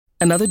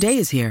Another day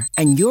is here,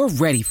 and you're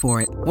ready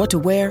for it. What to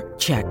wear?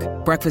 Check.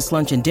 Breakfast,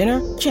 lunch, and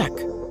dinner? Check.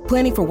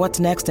 Planning for what's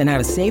next and how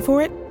to save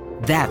for it?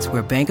 That's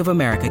where Bank of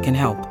America can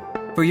help.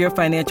 For your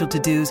financial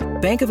to-dos,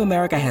 Bank of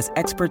America has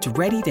experts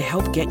ready to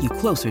help get you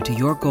closer to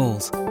your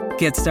goals.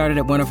 Get started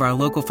at one of our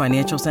local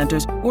financial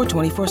centers or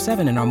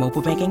 24/7 in our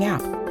mobile banking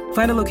app.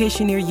 Find a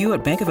location near you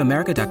at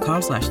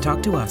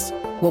bankofamerica.com/talktous.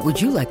 What would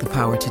you like the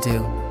power to do?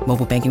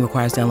 Mobile banking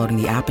requires downloading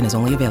the app and is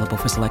only available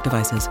for select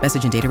devices.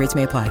 Message and data rates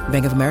may apply.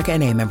 Bank of America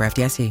N.A., member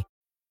FDIC.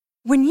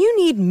 When you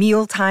need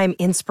mealtime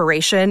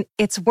inspiration,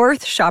 it's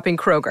worth shopping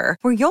Kroger,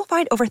 where you'll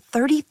find over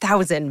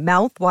 30,000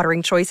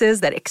 mouth-watering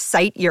choices that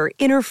excite your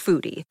inner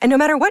foodie. And no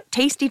matter what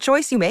tasty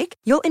choice you make,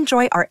 you'll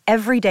enjoy our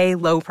everyday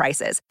low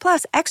prices,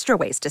 plus extra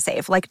ways to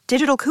save, like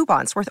digital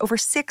coupons worth over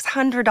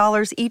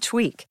 $600 each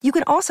week. You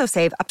can also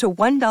save up to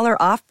 $1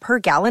 off per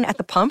gallon at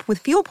the pump with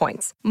fuel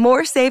points.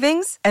 More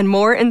savings and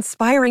more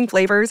inspiring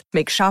flavors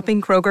make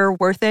shopping Kroger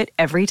worth it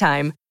every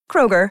time.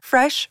 Kroger,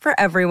 fresh for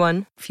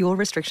everyone. Fuel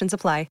restrictions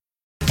apply.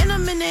 In a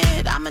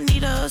minute, I'ma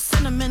need a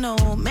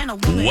sentimental man or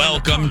woman.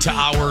 Welcome to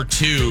hour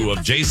 2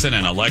 of Jason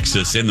and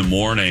Alexis in the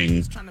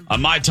morning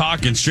on My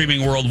Talk and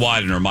streaming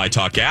worldwide in our My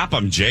Talk app.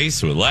 I'm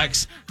Jace with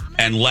Lex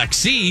and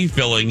Lexi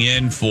filling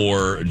in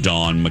for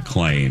Dawn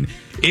McClain.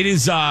 It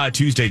is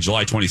Tuesday,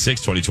 July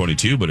 26,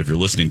 2022, but if you're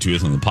listening to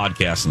us on the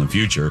podcast in the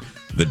future,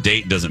 the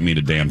date doesn't mean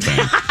a damn thing.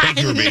 Thank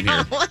you for being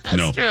here.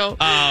 That's true.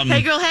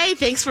 Hey, girl, hey,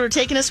 thanks for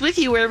taking us with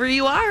you wherever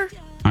you are.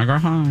 I go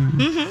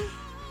home.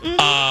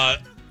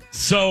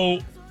 So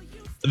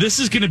this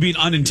is going to be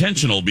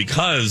unintentional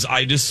because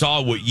I just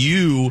saw what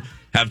you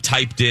have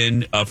typed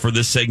in for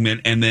this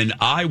segment, and then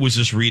I was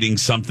just reading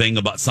something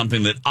about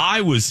something that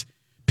I was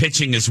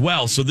pitching as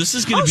well. So this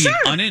is going to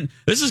be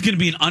this is going to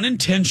be an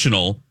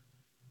unintentional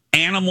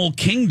Animal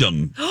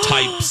Kingdom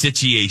type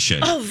situation.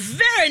 Oh,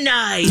 very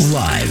nice.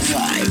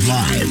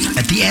 Live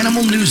at the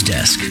Animal News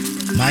Desk.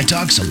 My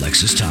Talk's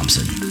Alexis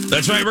Thompson.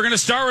 That's right. We're going to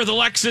start with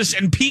Alexis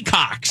and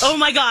peacocks. Oh,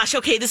 my gosh.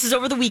 Okay, this is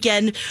over the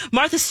weekend.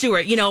 Martha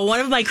Stewart, one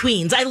of my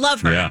queens. I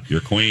love her. Yeah, your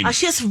queen.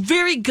 She has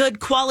very good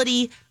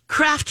quality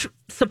craft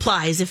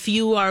supplies if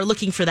you are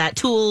looking for that.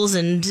 Tools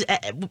and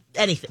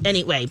anything.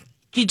 Anyway,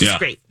 she's just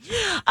great.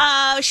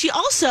 She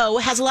also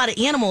has a lot of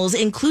animals,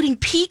 including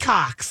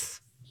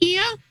peacocks.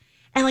 Yeah.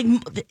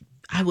 And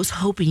I was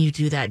hoping you'd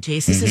do that,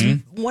 Jace. This is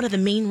one of the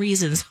main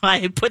reasons why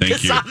I put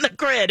this on the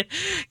grid.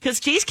 Because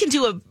Jace can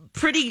do a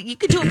pretty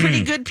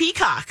good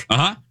peacock.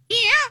 Uh-huh.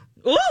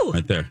 Yeah. Ooh.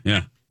 Right there,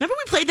 yeah. Remember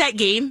we played that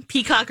game,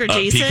 Peacock or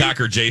Jason?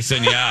 Peacock or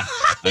Jason, yeah.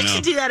 We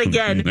should do that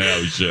again. Yeah,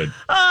 we should.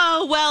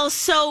 Oh, well,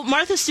 so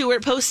Martha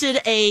Stewart posted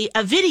a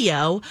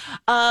video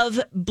of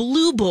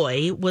Blue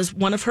Boy was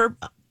one of her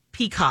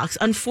peacocks.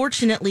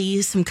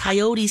 Unfortunately, some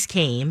coyotes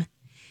came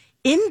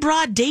in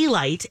broad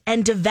daylight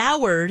and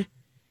devoured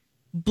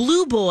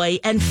Blue Boy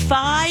and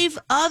 5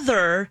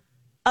 other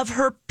of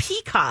her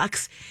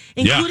peacocks,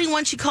 including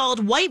one she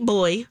called White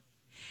Boy.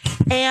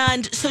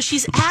 And so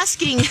she's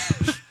asking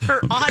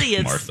her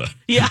audience. Martha.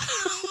 Yeah.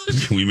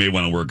 We may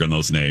want to work on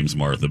those names,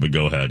 Martha, but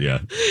go ahead, yeah.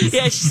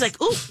 Yeah, she's like,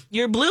 ooh,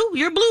 you're blue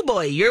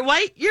boy. You're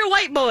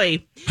white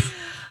boy.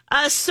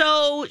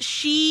 So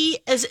she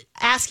is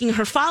asking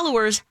her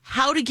followers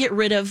how to get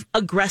rid of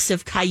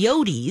aggressive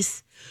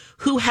coyotes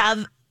who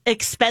have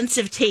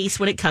expensive taste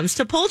when it comes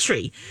to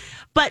poultry.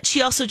 But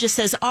she also just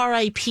says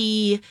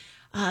RIP.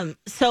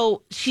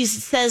 So she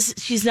says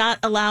she's not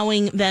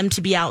allowing them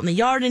to be out in the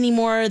yard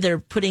anymore. They're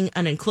putting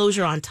an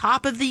enclosure on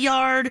top of the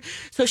yard.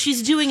 So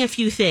she's doing a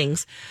few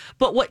things.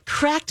 But what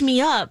cracked me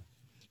up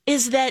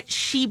is that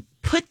she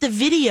put the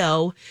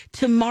video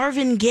to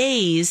Marvin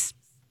Gaye's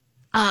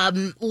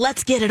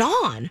Let's Get It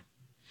On.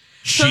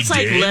 So it's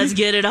like, let's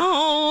get it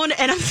on.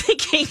 And I'm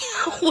thinking,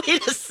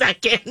 wait a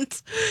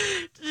second.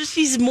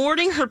 She's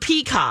mourning her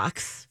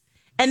peacocks.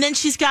 And then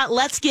she's got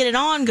Let's Get It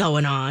On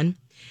going on.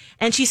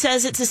 And she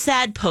says it's a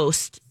sad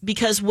post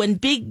because when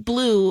Big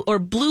Blue or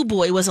Blue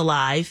Boy was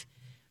alive,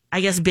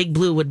 I guess Big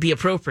Blue would be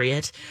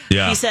appropriate.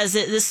 Yeah. He says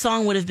that this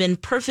song would have been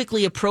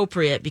perfectly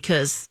appropriate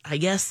because I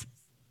guess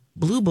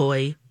Blue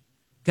Boy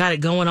got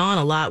it going on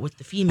a lot with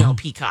the female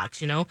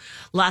peacocks,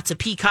 lots of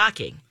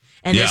peacocking.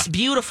 And it's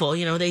beautiful.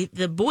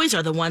 The boys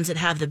are the ones that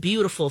have the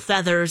beautiful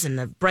feathers and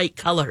the bright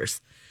colors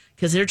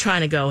because they're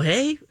trying to go,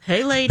 hey,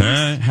 ladies.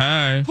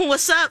 Hey.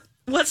 What's up?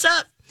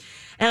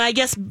 And I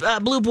guess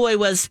Blue Boy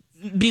was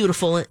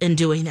beautiful in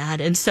doing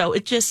that. And so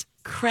it just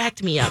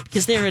cracked me up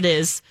because there it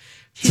is.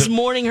 She's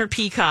mourning her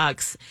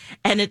peacocks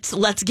and it's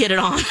Let's Get It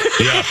On.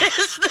 Yeah.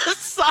 It's the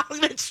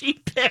song that she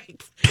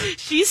picked.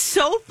 She's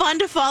so fun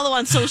to follow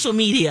on social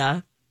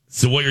media.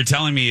 So what you're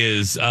telling me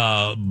is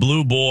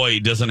Blue Boy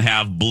doesn't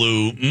have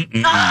blue.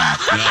 No,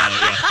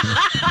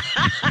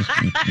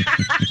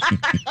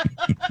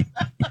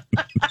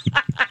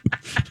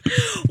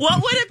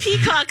 What would a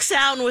peacock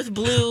sound with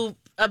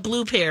a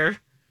blue pair?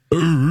 Oh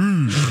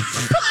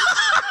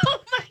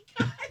my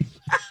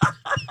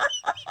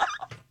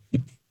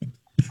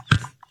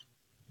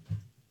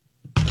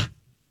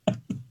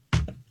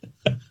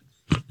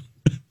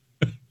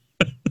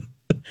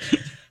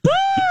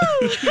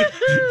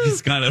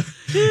He's kind of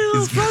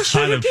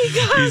Sugar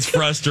Peacock. He's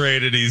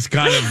frustrated. He's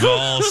kind of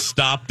all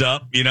stopped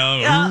up,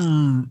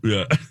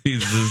 Yeah.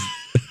 He's just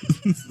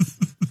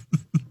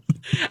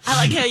I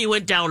like how you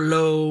went down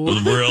low.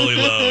 really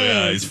low.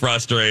 Yeah, he's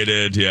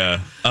frustrated. Yeah.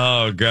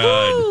 Oh,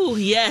 God. Ooh,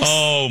 yes.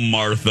 Oh,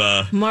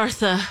 Martha.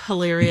 Martha,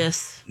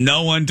 hilarious.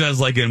 No one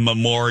does like a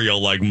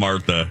memorial like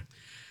Martha.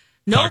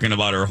 Nope. Talking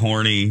about her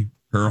horny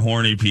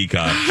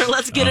peacock.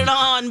 Let's get it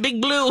on,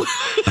 Big Blue.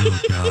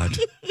 Oh, God.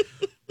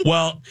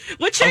 Well,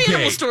 What's your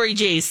animal story,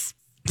 Jace?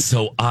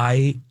 So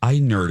I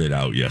nerded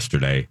out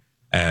yesterday,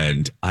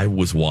 and I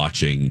was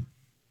watching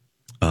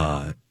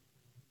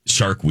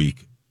Shark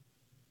Week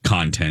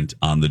content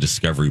on the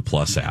Discovery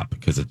Plus app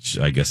because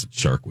I guess it's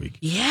Shark Week.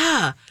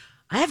 Yeah,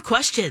 I have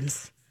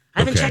questions.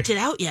 I haven't checked it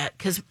out yet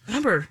because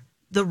remember,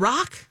 The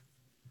Rock,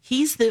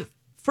 he's the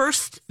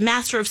first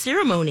master of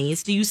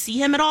ceremonies. Do you see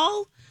him at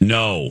all?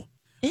 No.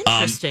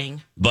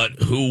 Interesting. But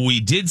who we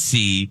did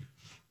see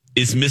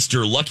is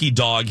Mr. Lucky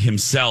Dog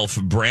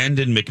himself,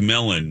 Brandon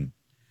McMillan.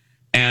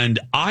 And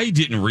I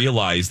didn't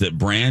realize that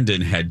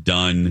Brandon had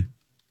done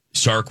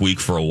Shark Week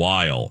for a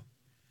while.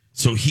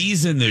 So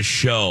he's in this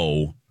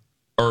show,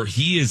 or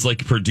he is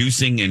like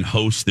producing and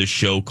hosts this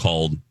show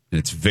called, and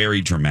it's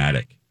very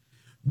dramatic,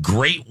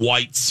 Great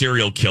White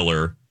Serial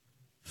Killer,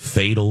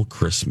 Fatal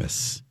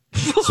Christmas.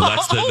 So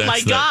that's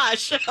the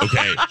gosh.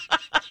 Okay.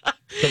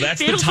 So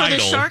that's Fatal the title.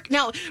 For the shark.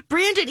 Now,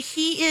 Brandon,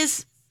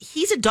 he's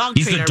a dog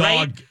He's trainer, a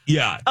dog, right?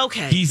 Yeah.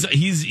 Okay.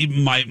 He's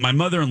my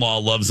mother-in-law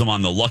loves him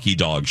on the Lucky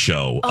Dog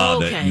show.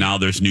 Okay. Now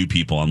there's new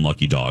people on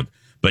Lucky Dog,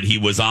 but he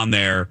was on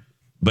there.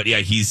 But yeah,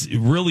 he's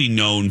really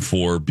known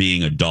for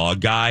being a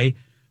dog guy.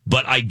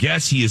 But I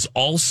guess he is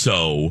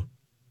also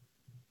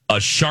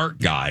a shark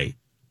guy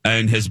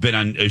and has been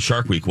on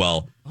Shark Week.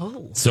 Well,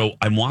 So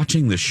I'm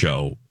watching the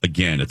show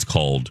again. It's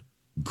called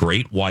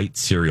Great White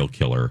Serial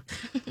Killer,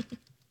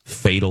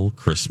 Fatal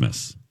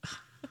Christmas.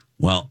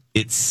 Well,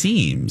 it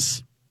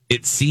seems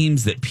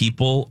that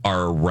people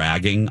are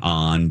ragging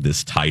on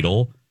this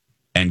title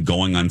and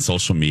going on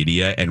social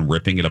media and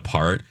ripping it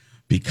apart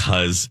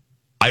because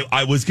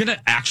I was going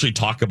to actually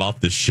talk about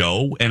this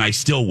show, and I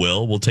still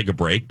will. We'll take a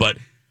break. But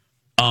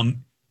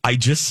I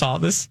just saw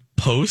this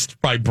post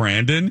by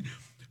Brandon.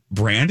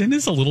 Brandon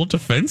is a little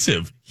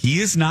defensive. He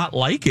is not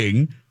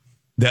liking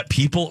that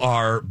people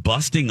are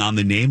busting on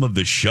the name of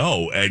the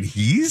show. And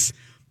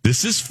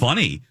this is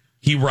funny.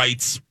 He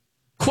writes,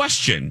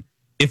 question,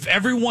 if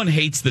everyone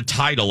hates the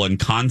title and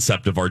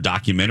concept of our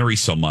documentary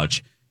so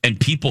much, and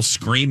people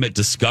scream at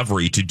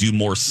Discovery to do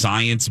more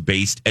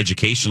science-based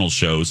educational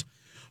shows,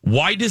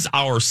 why does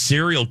our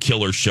serial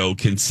killer show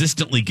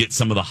consistently get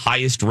some of the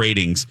highest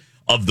ratings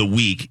of the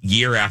week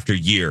year after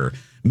year?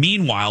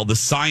 Meanwhile, the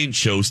science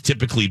shows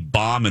typically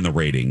bomb in the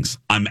ratings.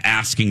 I'm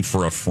asking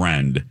for a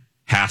friend.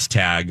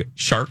 Hashtag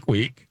Shark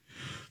Week.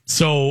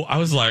 So I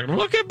was like,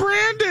 look at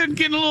Brandon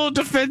getting a little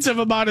defensive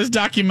about his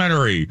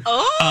documentary.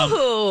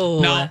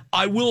 Now,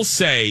 I will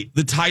say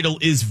the title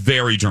is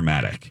very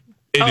dramatic.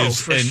 It is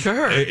for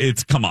sure.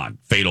 It's, come on,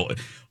 fatal.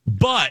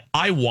 But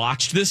I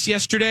watched this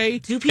yesterday.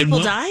 Do people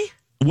die?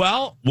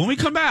 Well, when we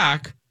come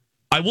back,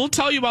 I will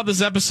tell you about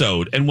this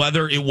episode and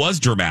whether it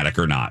was dramatic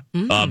or not.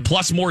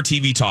 Plus more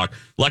TV talk.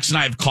 Lex and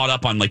I have caught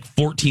up on like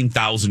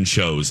 14,000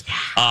 shows.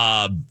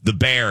 The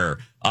Bear,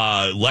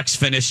 Lex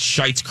finished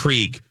Schitt's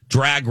Creek,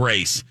 Drag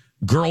Race,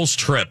 Girls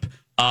Trip,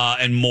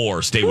 and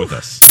more. Stay with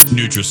us.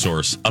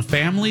 Nutrisource, a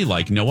family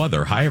like no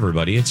other. Hi,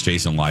 everybody. It's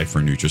Jason live for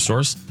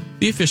Nutrisource,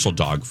 the official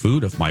dog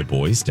food of my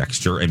boys,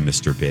 Dexter and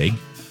Mr. Big.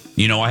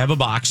 You know, I have a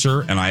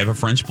boxer and I have a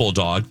French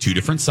bulldog, 2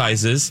 different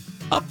sizes,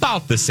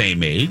 about the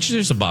same age.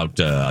 There's about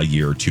a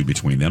year or 2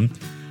 between them.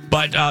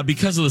 But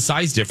because of the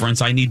size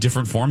difference, I need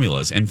different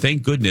formulas. And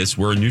thank goodness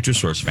we're a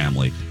Nutrisource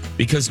family.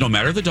 Because no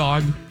matter the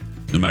dog,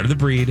 no matter the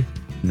breed,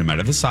 no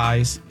matter the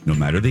size, no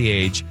matter the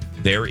age,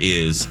 there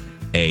is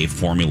a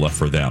formula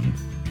for them.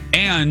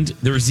 And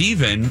there's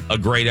even a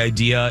great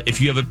idea if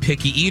you have a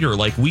picky eater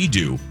like we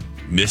do.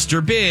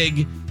 Mr.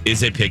 Big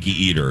is a picky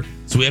eater.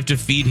 So we have to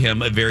feed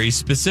him a very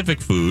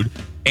specific food.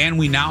 And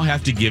we now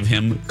have to give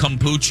him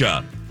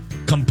kombucha.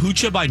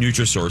 Kombucha by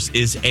Nutrisource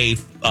is a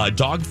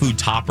dog food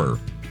topper.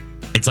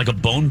 It's like a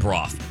bone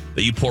broth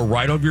that you pour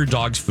right over your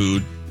dog's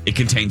food. It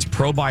contains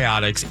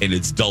probiotics and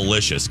it's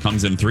delicious.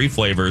 Comes in 3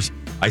 flavors.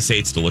 I say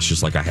it's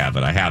delicious like I have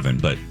it. I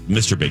haven't, but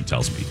Mr. Big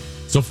tells me.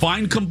 So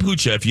find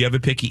kombucha if you have a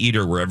picky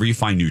eater wherever you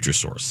find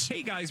Nutrisource.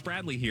 Hey guys,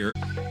 Bradley here.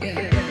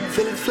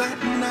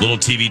 Little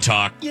TV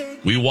talk.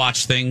 We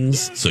watch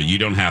things so you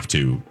don't have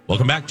to.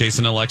 Welcome back,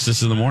 Jason and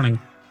Alexis in the morning.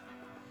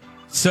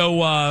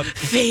 So,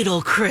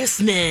 Fatal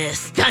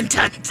Christmas. Dun,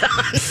 dun, dun.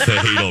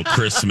 Fatal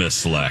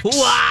Christmas, Lex.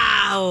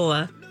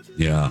 Wow.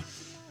 Yeah.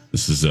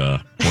 This is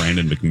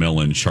Brandon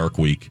McMillan, Shark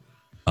Week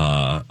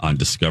on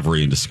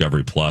Discovery and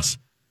Discovery Plus.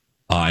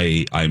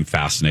 I'm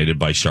fascinated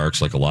by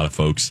sharks like a lot of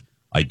folks.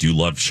 I do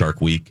love Shark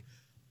Week.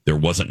 There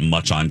wasn't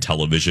much on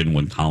television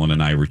when Colin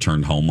and I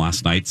returned home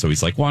last night. So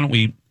he's like, why don't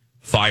we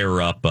fire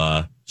up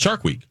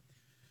Shark Week?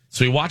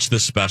 So we watched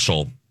this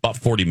special, about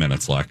 40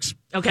 minutes, Lex.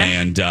 Okay.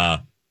 And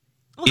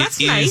Oh, that's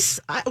nice.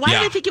 Why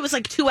did I think it was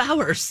like 2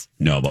 hours?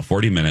 No, about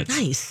 40 minutes.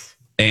 Nice.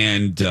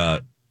 And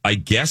I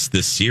guess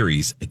this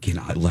series,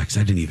 again, Lex,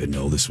 I didn't even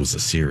know this was a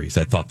series.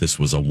 I thought this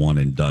was a one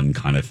and done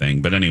kind of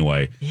thing. But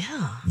anyway,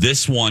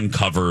 this one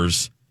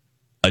covers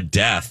a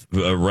death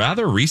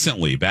rather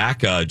recently,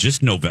 back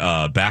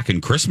back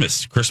in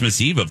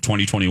Christmas Eve of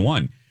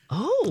 2021.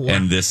 Oh.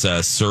 And this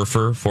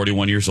surfer,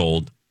 41 years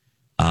old,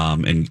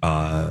 and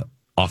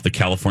off the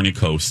California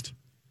coast,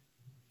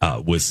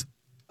 was,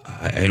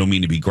 I don't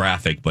mean to be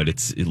graphic, but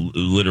it's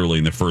literally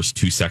in the first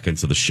 2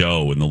 seconds of the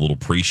show, in the little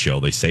pre-show,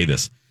 they say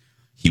this.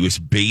 He was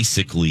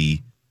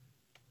basically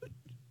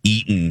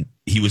eaten.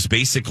 He was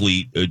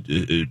basically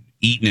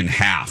eaten in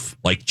half,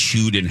 like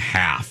chewed in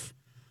half,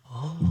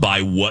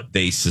 by what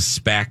they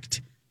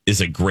suspect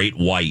is a great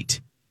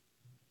white,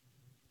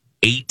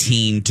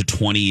 18 to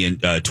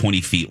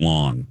 20 feet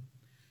long.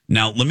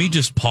 Now, let me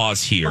just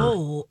pause here. Thank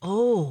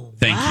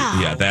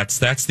you. Yeah,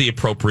 that's the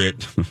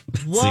appropriate.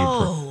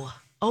 Whoa.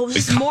 Oh,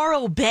 this is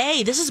Morro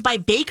Bay. This is by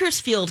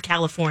Bakersfield,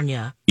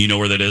 California. You know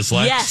where that is,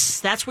 Lex? Yes,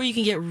 that's where you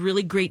can get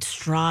really great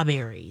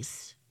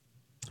strawberries.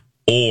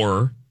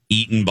 Or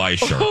eaten by a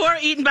shark. Or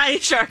eaten by a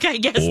shark. I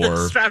guess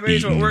the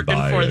strawberries were working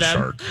for them.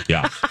 Shark.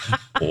 Yeah.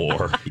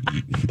 Or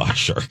eaten by a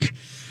shark.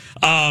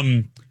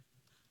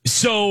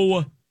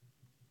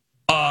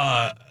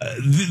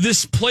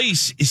 This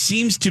place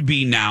seems to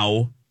be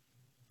now,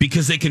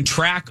 because they can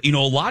track, a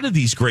lot of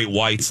these great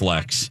whites,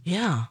 Lex.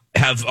 Yeah.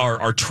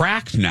 Are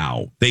tracked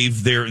now.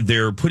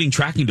 They're putting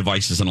tracking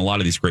devices on a lot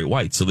of these great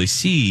whites, so they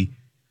see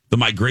the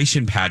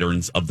migration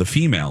patterns of the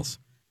females.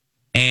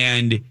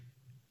 And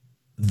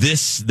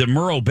the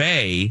Morro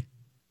Bay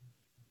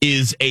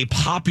is a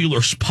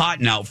popular spot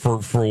now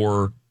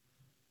for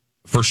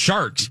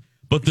sharks,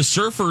 but the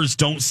surfers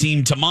don't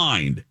seem to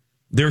mind.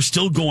 They're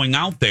still going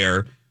out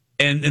there,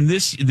 and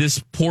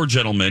this poor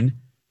gentleman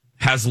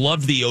has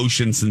loved the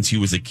ocean since he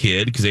was a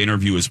kid, because they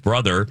interview his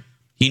brother.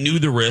 He knew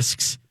the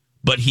risks,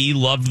 but he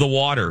loved the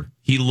water.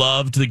 He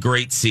loved the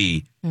great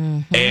sea.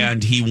 Mm-hmm.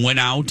 And he went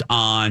out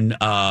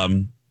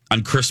on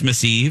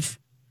Christmas Eve,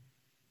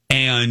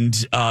 and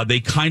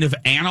they kind of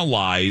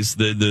analyze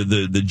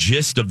the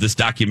gist of this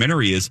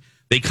documentary is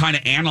they kind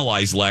of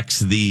analyze, Lex,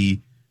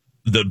 the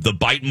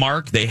bite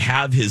mark. They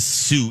have his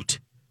suit.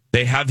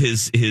 They have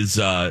his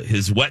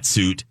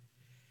wetsuit.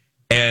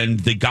 And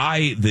the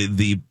guy,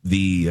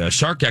 the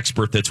shark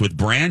expert that's with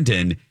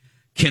Brandon,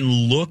 can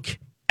look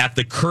at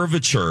the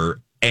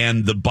curvature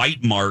and the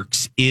bite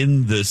marks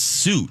in the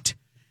suit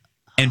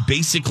and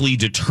basically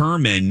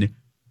determine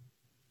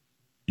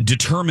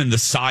the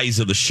size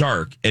of the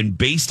shark. And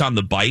based on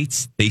the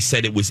bites, they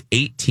said it was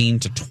 18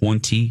 to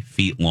 20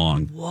 feet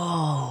long.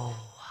 Whoa.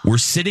 We're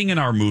sitting in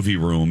our movie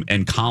room,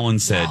 and Colin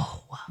said,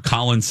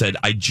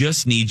 I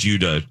just need you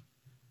to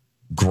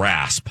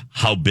grasp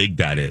how big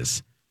that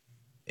is.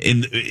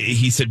 And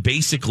he said,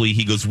 basically,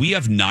 he goes, we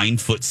have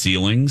 9-foot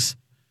ceilings.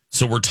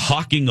 So we're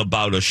talking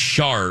about a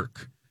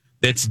shark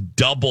that's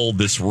double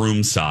this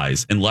room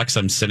size. And Lex,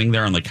 I'm sitting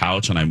there on the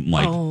couch and I'm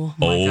like,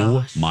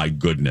 oh my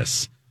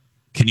goodness.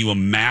 Can you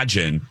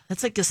imagine?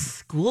 That's like a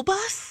school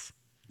bus?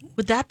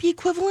 Would that be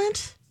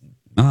equivalent?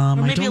 Or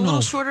maybe a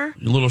little shorter?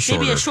 A little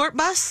shorter. Maybe a short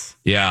bus?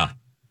 Yeah.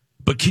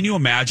 But can you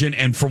imagine?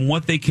 And from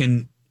what they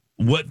can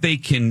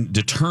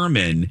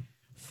determine,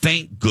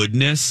 thank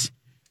goodness,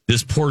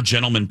 this poor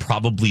gentleman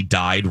probably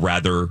died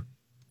rather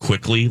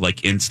quickly,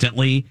 like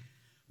instantly,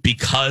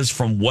 because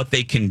from what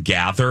they can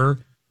gather,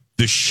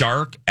 the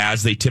shark,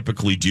 as they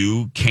typically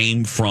do,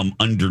 came from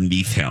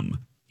underneath him.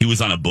 He was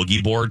on a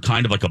boogie board,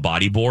 kind of like a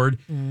bodyboard,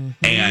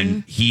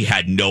 and he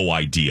had no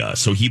idea.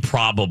 So he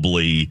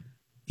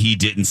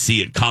didn't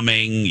see it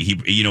coming.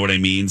 You know what I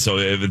mean? So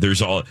if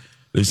there's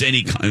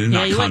any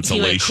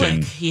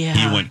consolation, he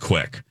went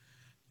quick.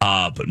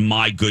 But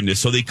my goodness.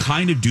 So they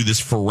kind of do this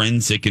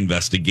forensic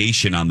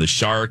investigation on the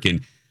shark.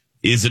 And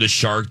is it a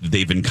shark that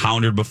they've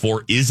encountered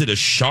before? Is it a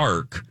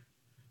shark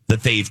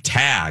that they've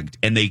tagged?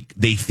 And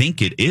they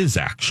think it is,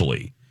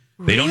 actually.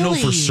 They don't know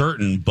for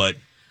certain, but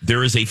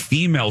there is a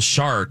female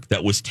shark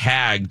that was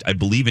tagged, I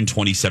believe, in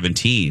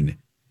 2017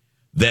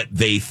 that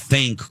they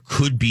think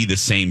could be the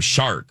same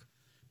shark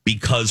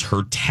because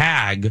her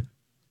tag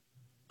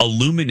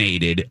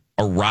illuminated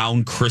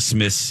around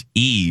Christmas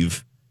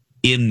Eve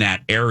in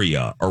that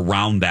area,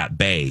 around that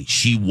bay.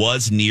 She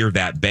was near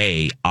that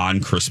bay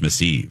on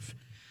Christmas Eve.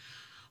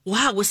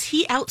 Wow, was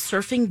he out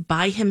surfing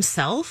by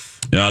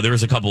himself? No, there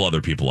was a couple other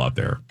people out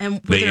there.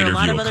 And were there a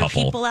lot of other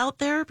people out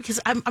there?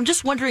 Because I'm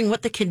just wondering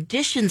what the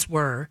conditions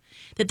were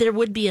that there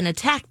would be an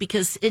attack.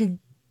 Because in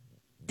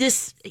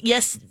this,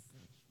 yes,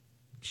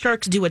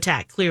 sharks do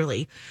attack,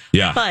 clearly.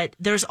 Yeah. But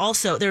there's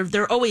also,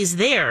 they're always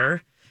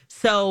there.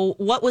 So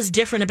what was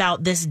different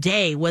about this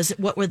day? How was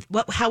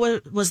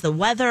the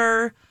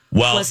weather?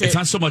 Well, it's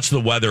not so much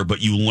the weather,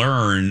 but you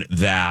learn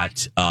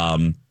that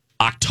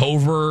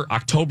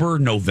October,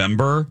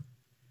 November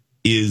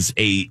is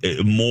a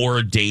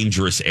more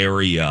dangerous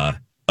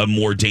area, a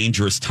more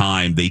dangerous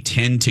time. They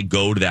tend to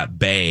go to that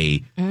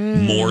bay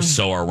more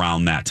so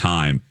around that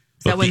time.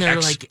 Is that when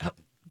they're like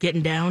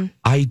getting down?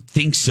 I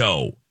think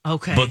so.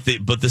 Okay.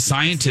 But the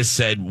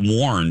scientist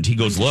warned. He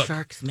goes, look,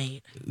 sharks,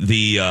 mate.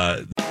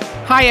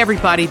 Hi,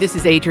 everybody. This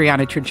is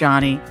Adriana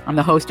Trajani. I'm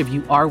the host of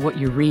You Are What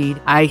You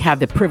Read. I have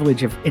the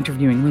privilege of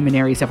interviewing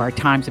luminaries of our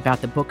times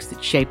about the books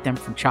that shaped them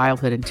from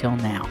childhood until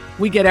now.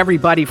 We get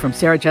everybody from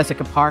Sarah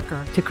Jessica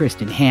Parker to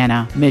Kristen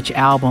Hanna, Mitch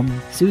Albom,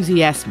 Susie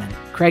Essman,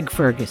 Craig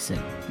Ferguson,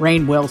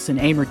 Rainn Wilson,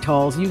 Amor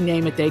Tolls, you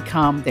name it, they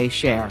come, they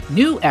share.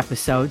 New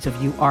episodes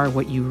of You Are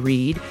What You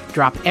Read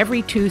drop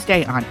every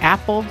Tuesday on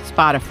Apple,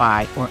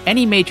 Spotify, or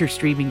any major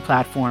streaming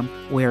platform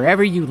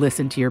wherever you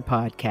listen to your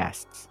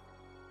podcasts.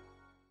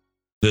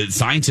 The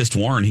scientist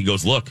warned. He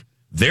goes, look,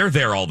 they're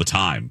there all the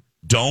time.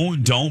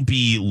 Don't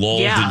be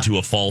lulled into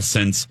a false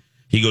sense.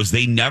 He goes,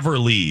 they never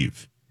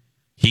leave.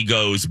 He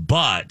goes,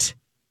 but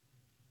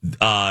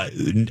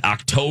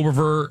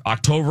October,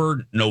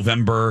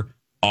 November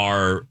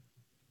are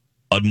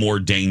a more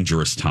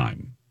dangerous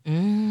time.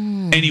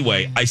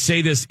 Anyway, I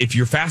say this, if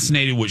you're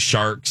fascinated with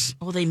sharks.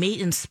 Oh, they mate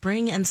in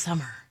spring and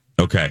summer.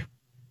 Okay.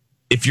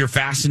 If you're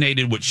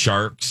fascinated with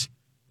sharks,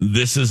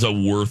 this is a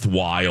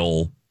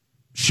worthwhile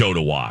show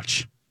to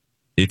watch.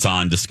 It's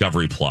on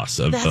Discovery Plus,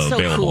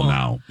 available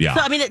now. Yeah.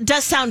 So, I mean, it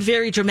does sound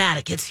very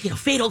dramatic. It's,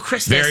 Fatal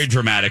Christmas. Very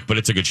dramatic, but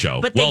it's a good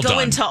show. But they go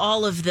into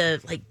all of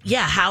the,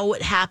 how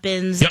it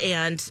happens. Yep.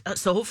 And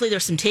so hopefully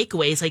there's some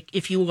takeaways. Like,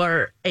 if you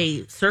are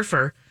a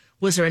surfer,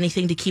 was there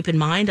anything to keep in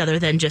mind other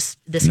than just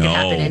this can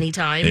happen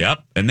anytime?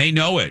 Yep. And they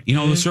know it. The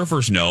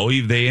surfers know.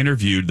 They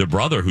interviewed the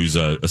brother who's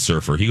a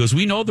surfer. He goes,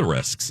 we know the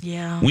risks.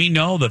 Yeah. We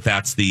know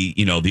that's the,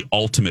 the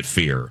ultimate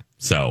fear.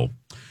 So,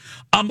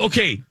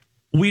 okay.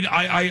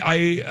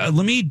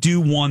 Let me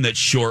do one that's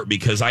short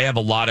because I have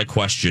a lot of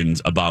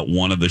questions about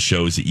one of the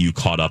shows that you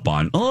caught up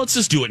on. Oh, let's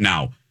just do it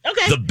now.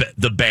 Okay.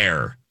 The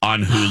Bear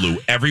on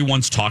Hulu.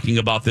 Everyone's talking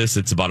about this.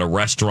 It's about a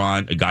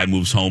restaurant. A guy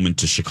moves home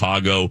into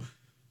Chicago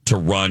to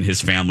run his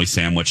family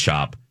sandwich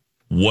shop.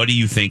 What are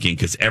you thinking?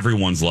 Because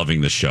everyone's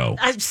loving this show.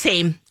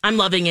 Same. I'm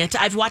loving it.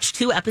 I've watched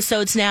 2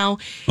 episodes now.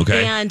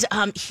 Okay. And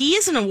he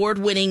is an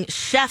award-winning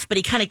chef, but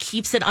he kind of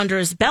keeps it under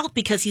his belt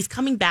because he's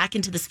coming back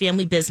into this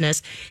family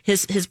business.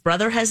 His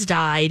brother has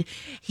died.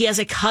 He has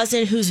a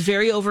cousin who's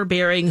very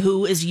overbearing,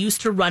 who is used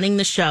to running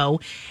the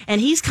show.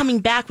 And he's coming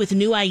back with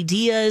new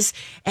ideas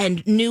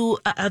and new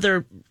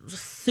other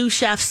sous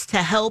chefs to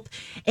help.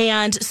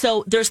 And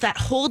so there's that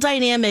whole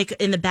dynamic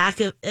in the back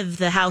of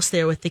the house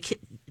there with the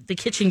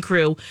kitchen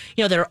crew.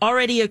 They're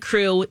already a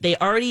crew. They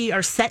already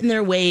are set in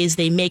their ways.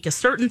 They make a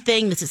certain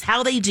thing. This is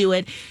how they do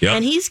it. Yep.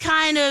 And he's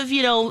kind of,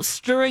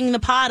 stirring the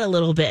pot a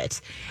little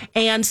bit.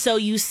 And so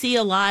you see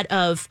a lot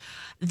of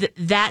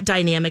that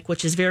dynamic,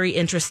 which is very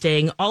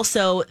interesting.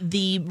 Also,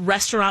 the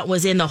restaurant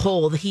was in the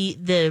hole.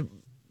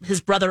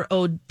 His brother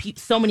owed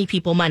so many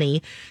people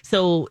money.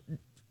 So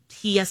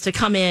he has to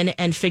come in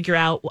and figure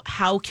out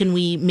how can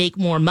we make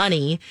more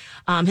money.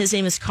 His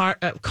name is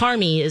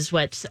Carmy is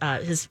what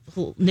his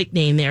whole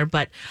nickname there,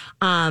 but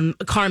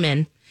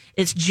Carmen.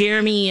 It's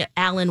Jeremy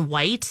Allen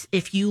White.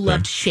 If you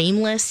loved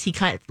Shameless, he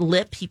played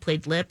Lip,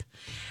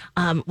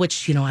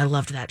 which I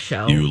loved that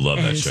show. You love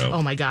that show.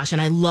 Oh my gosh, and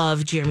I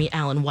love Jeremy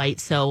Allen White.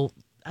 So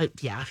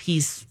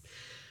he's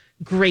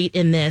great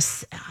in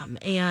this,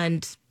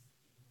 and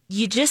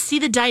you just see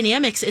the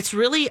dynamics. It's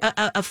really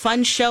a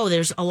fun show.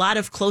 There's a lot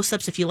of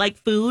close-ups if you like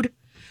food,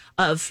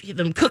 of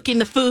them cooking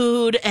the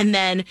food. And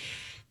then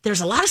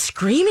there's a lot of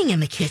screaming in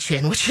the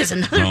kitchen, which is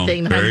another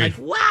thing that I'm like,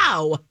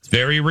 wow. It's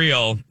very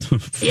real.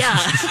 Yeah,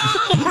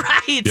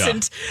 right. Yeah.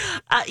 And,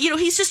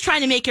 he's just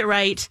trying to make it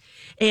right.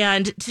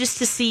 And just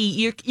to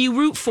see, you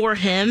root for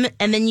him.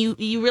 And then you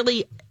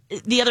really,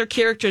 the other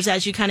characters,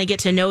 as you kind of get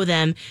to know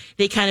them,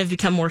 they kind of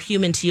become more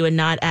human to you and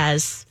not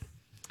as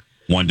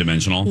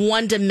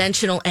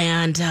one-dimensional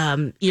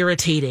and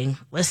irritating,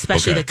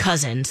 especially the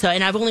cousin. So,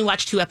 and I've only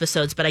watched 2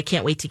 episodes, but I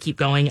can't wait to keep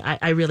going.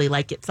 I really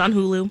like it. It's on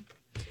Hulu.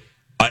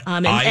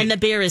 And the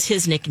bear is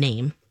his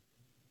nickname.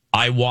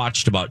 I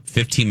watched about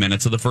 15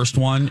 minutes of the first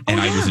one, and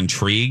I was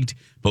intrigued.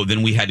 But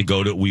then we had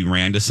to we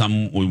had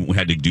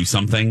to do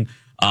something.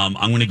 I'm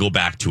going to go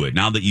back to it.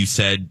 Now that you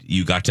said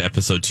you got to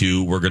episode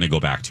 2, we're going to go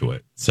back to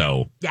it.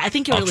 So yeah, I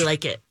think you'll really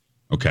like it.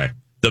 Okay.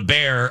 The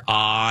Bear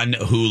on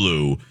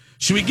Hulu.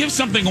 Should we give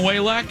something away,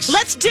 Lex?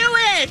 Let's do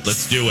it.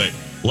 Let's do it.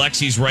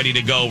 Lexi's ready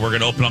to go. We're going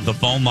to open up the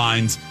phone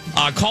lines.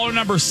 Caller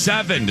number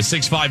 7 to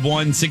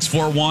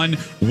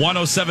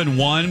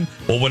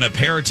 651-641-1071 will win a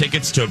pair of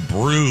tickets to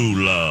Brew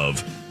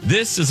Love.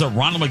 This is a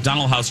Ronald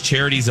McDonald House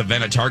Charities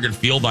event at Target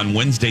Field on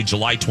Wednesday,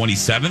 July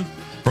 27th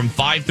from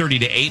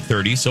 5:30 to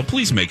 8:30. So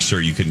please make sure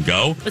you can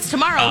go. It's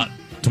tomorrow.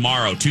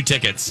 Tomorrow, 2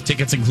 tickets.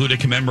 Tickets include a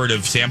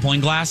commemorative sampling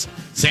glass,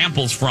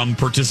 samples from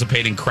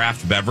participating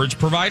craft beverage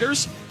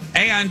providers,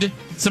 and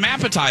some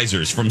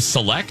appetizers from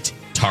select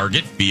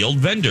Target Field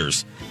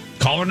vendors.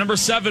 Caller number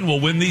 7 will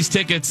win these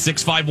tickets,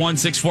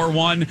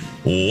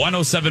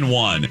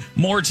 651-641-1071.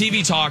 More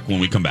TV talk when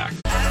we come back.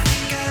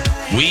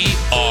 We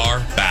are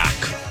back.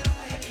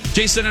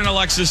 Jason and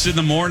Alexis in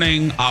the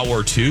morning,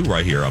 hour 2,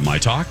 right here on My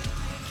Talk.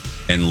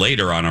 And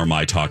later on our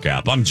My Talk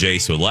app. I'm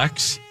Jace with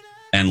Lex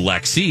and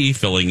Lexi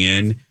filling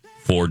in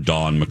for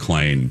Dawn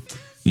McClain.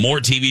 More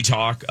TV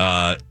talk.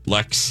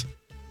 Lex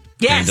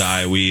Yes. and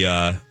I,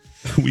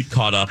 we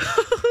caught up.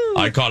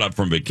 I caught up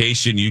from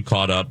vacation. You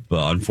caught up,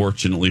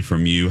 unfortunately,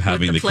 from you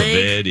having the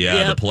plague. COVID. Yeah,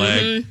 Yep. the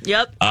plague. Mm-hmm.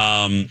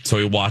 Yep. So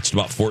we watched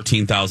about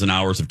 14,000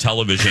 hours of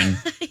television.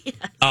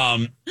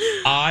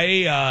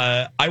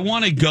 I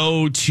want to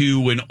go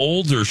to an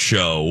older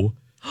show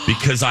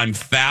because I'm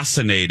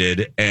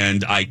fascinated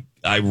and I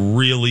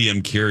really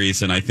am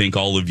curious, and I think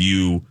all of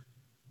you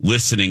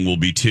listening will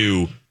be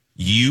too.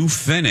 You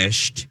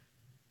finished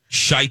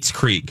Schitt's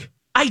Creek.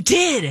 I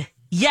did.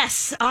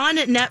 Yes, on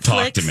Netflix.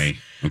 Talk to me.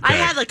 Okay. I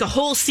had like a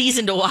whole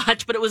season to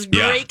watch, but it was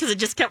great because it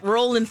just kept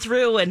rolling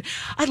through. And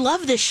I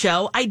love this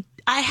show. I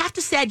have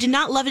to say, I did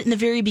not love it in the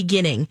very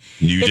beginning.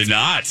 You did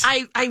not.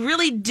 I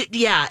really did.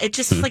 Yeah, it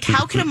just like,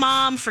 how can a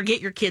mom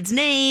forget your kid's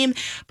name?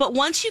 But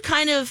once you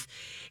kind of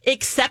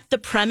accept the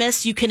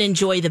premise, you can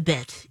enjoy the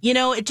bit. You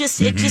know, it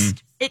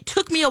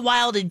took me a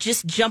while to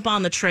just jump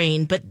on the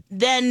train, but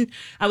then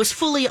I was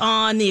fully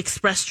on the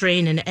express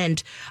train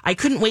and I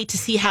couldn't wait to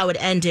see how it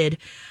ended.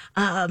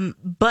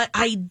 But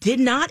I did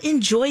not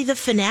enjoy the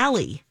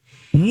finale.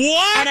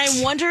 What? And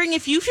I'm wondering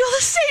if you feel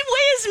the same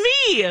way as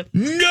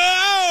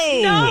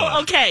me. No.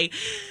 Okay.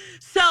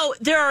 So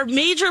there are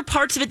major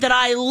parts of it that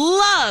I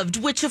loved,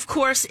 which of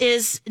course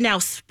is now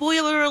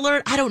spoiler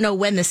alert. I don't know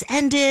when this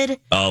ended.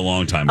 A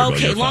long time ago.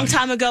 Okay, long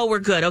time ago. We're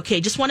good.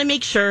 Okay, just want to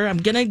make sure. I'm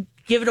going to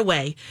give it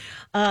away.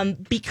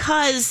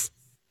 Because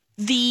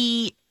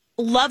the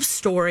love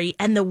story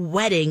and the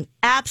wedding,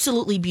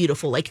 absolutely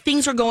beautiful. Like,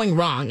 things are going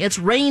wrong. It's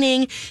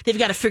raining. They've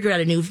got to figure out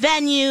a new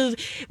venue.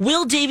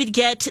 Will David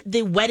get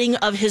the wedding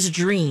of his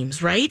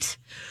dreams, right?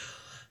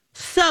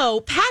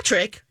 So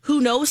Patrick, who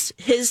knows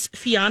his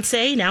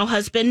fiance, now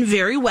husband,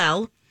 very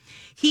well,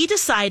 he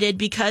decided,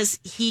 because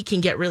he can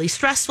get really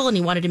stressful and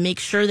he wanted to make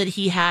sure that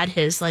he had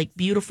his like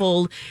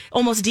beautiful,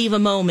 almost diva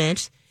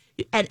moment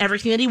and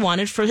everything that he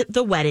wanted for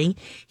the wedding,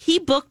 he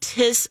booked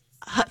his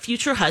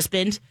future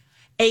husband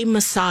a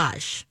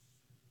massage.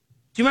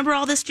 Do you remember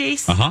all this,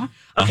 Jace? Uh-huh.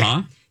 Okay.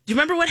 Uh-huh. Do you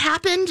remember what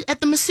happened at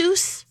the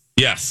masseuse?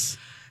 Yes.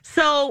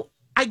 So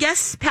I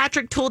guess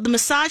Patrick told the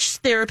massage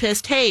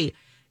therapist, hey,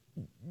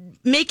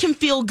 make him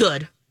feel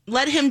good.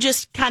 Let him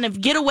just kind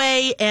of get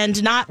away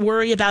and not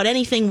worry about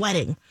anything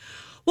wedding.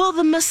 Well,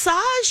 the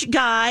massage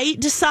guy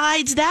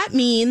decides that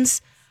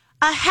means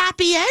a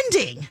happy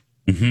ending.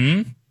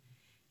 Mm-hmm.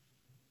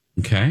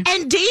 Okay.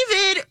 And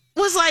David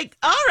was like,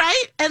 all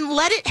right, and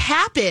let it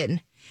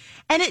happen.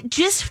 And it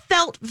just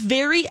felt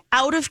very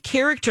out of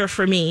character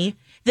for me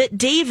that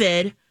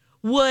David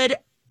would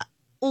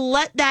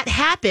let that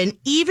happen,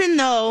 even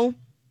though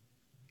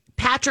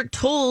Patrick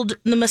told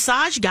the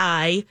massage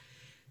guy,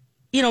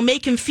 you know,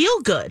 make him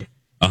feel good.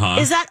 Uh-huh.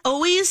 Is that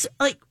always,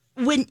 like,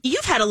 when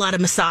you've had a lot of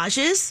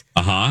massages?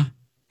 Uh-huh.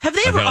 Have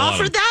they ever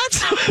offered that?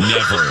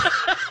 Never.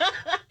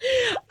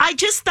 I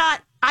just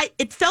thought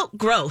it felt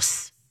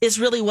gross is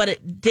really what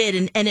it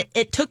did. And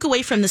it took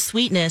away from the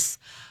sweetness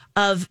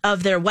of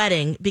their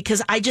wedding,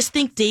 because I just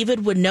think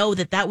David would know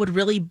that would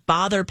really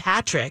bother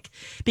Patrick,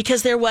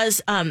 because there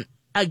was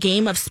a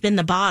game of spin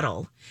the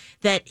bottle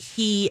that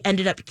he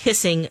ended up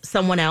kissing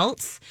someone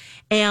else,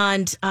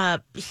 and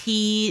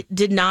he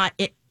did not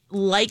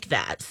like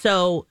that.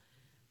 So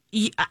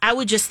I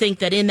would just think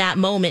that in that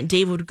moment,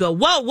 David would go,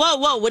 whoa, whoa,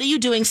 whoa, what are you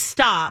doing?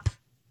 Stop.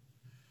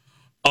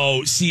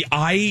 Oh, see,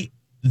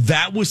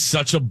 that was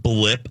such a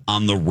blip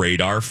on the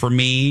radar for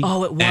me.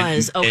 Oh, it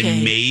was. Okay.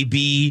 And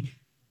maybe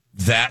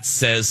that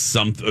says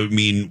something. I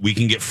mean, we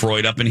can get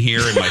Freud up in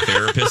here and my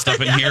therapist up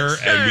in here,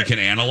 sure. And we can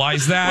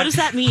analyze that. What does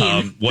that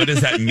mean? What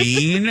does that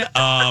mean?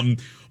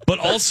 But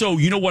also,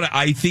 you know what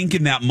I think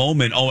in that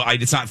moment?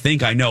 It's not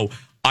think, I know.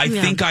 I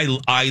think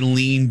I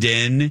leaned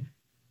in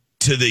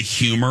to the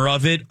humor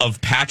of it,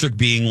 of Patrick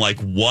being like,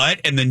 what?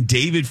 And then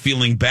David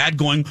feeling bad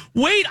going,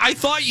 wait, I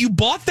thought you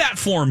bought that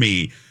for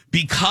me.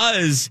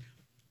 Because,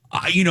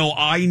 I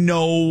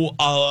know,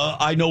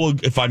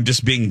 if I'm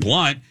just being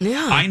blunt,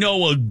 I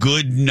know a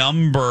good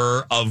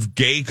number of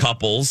gay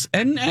couples,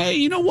 and hey,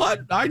 you know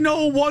what? I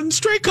know one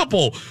straight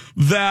couple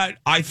that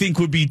I think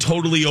would be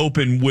totally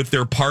open with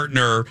their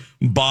partner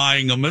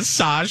buying a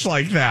massage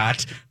like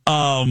that.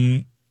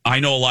 I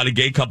know a lot of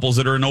gay couples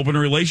that are in open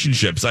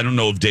relationships. I don't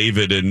know if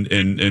David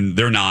and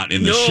they're not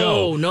in the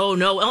show. No.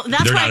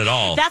 They're not at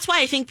all. That's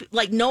why I think,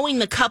 like, knowing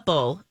the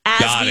couple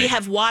as we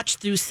have watched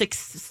through 6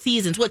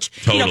 seasons, which,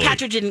 Totally.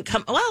 Patrick didn't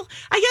come. Well,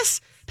 I guess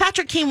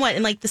Patrick came,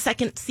 in like the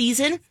second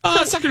season?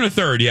 Second or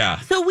third, yeah.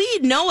 So we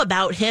know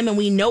about him and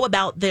we know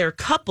about their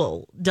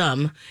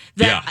coupledom.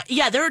 There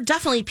are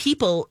definitely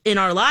people in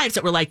our lives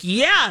that were like,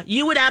 yeah,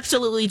 you would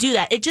absolutely do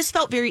that. It just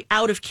felt very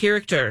out of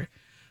character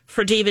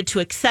for David to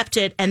accept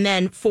it, and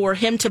then for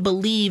him to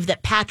believe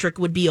that Patrick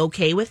would be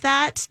okay with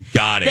that.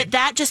 Got it.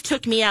 That just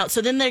took me out. So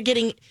then they're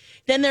getting,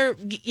 and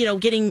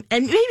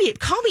maybe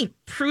call me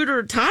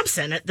Pruder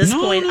Thompson at this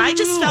point. I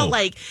just felt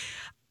like,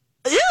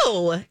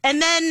 ew. And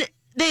then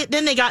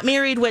they got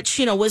married, which,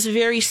 was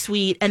very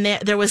sweet. And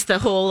there was the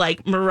whole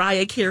like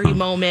Mariah Carey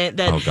moment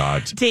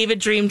that David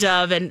dreamed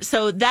of. And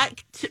so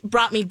that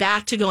brought me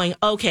back to going,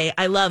 okay,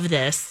 I love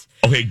this.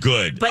 Okay,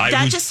 good. But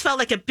just felt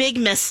like a big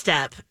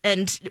misstep.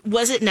 And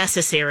was it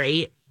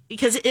necessary?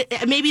 Because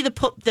maybe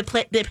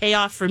the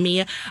payoff for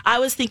me, I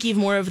was thinking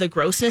more of the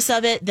grossness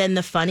of it than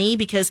the funny,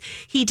 because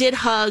he did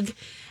hug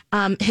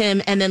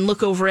him and then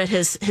look over at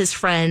his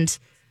friend,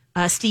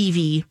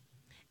 Stevie.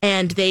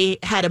 And they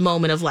had a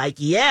moment of like,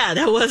 yeah,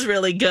 that was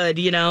really good,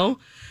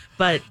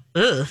 But,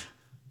 ugh.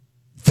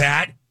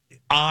 That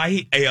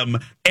I am,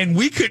 and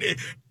we could,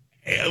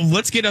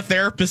 let's get a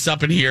therapist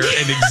up in here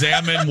and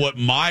examine what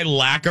my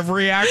lack of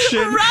reaction.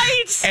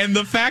 Right. And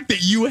the fact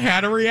that you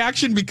had a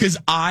reaction, because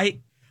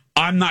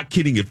I'm not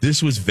kidding. If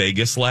this was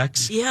Vegas,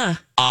 Lex, yeah,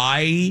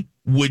 I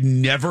would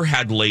never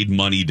had laid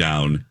money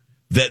down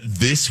that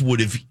this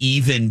would have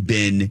even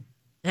been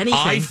anything.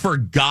 I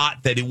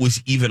forgot that it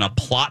was even a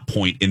plot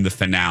point in the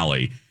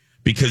finale,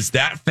 because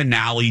that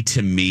finale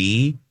to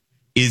me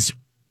is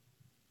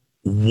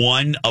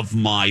one of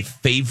my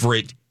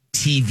favorite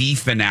TV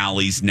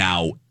finales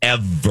now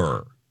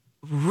ever.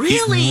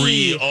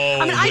 Really?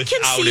 I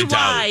can see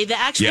why. The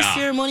actual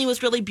ceremony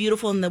was really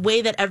beautiful, and the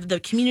way that the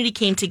community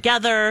came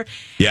together,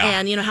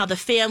 and how the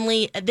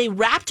family, they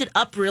wrapped it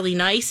up really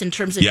nice in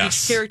terms of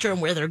each character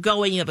and where they're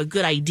going. You have a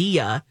good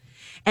idea.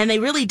 And they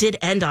really did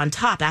end on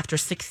top after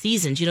 6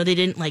 seasons. They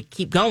didn't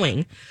keep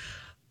going.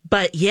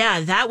 But yeah,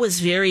 that was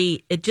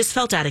it just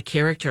felt out of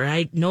character.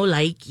 No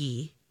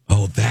likey.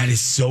 Oh, that is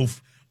so,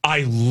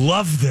 I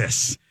love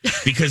this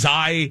because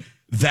I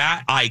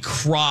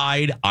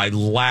cried, I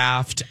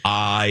laughed,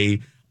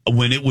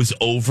 when it was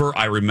over,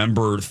 I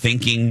remember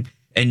thinking,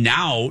 and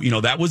now,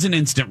 that was an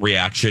instant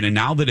reaction. And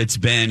now that it's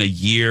been a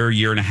year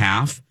and a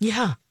half,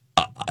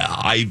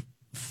 I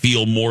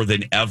feel more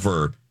than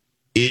ever.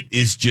 It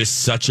is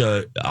just such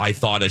I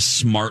thought, a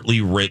smartly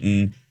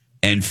written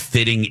and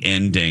fitting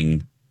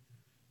ending.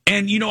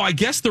 And, I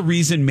guess the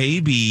reason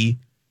maybe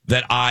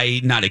that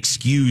not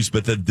excused,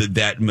 but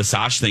that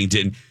massage thing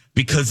didn't,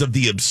 because of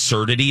the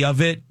absurdity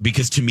of it,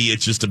 because to me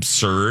it's just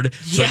absurd.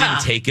 So I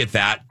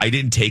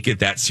didn't take it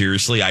that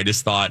seriously. I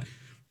just thought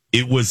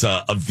it was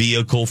a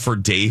vehicle for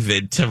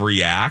David to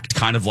react,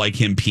 kind of like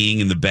him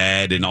peeing in the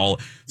bed and all.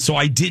 So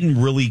I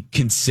didn't really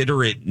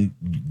consider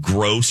it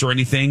gross or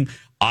anything.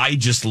 I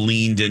just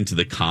leaned into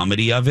the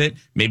comedy of it.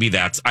 Maybe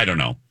that's, I don't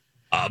know.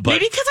 But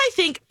maybe because I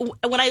think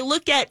when I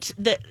look at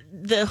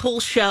the whole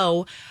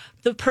show,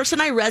 the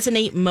person I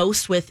resonate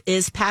most with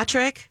is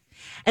Patrick.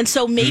 And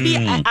so maybe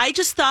I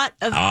just thought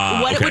of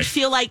what it would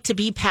feel like to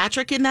be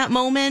Patrick in that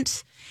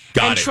moment.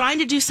 Trying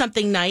to do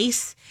something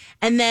nice.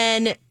 And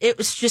then it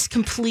was just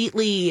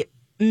completely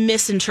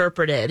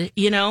misinterpreted,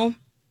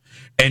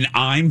 And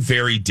I'm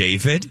very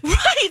David.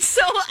 Right.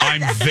 So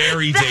I'm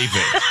very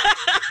David.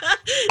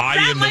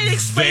 That might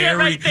explain it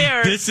right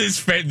there. This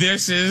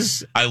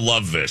is, I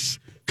love this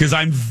because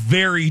I'm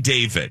very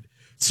David.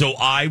 So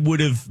I would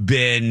have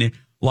been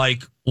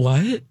like,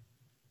 what?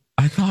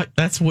 I thought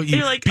that's what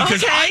you're like,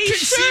 because okay, I can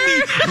see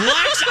me,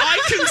 Lex,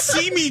 I can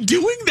see me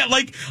doing that.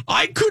 Like,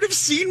 I could have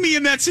seen me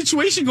in that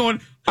situation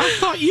going, I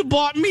thought you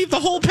bought me the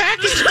whole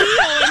package deal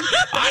and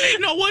I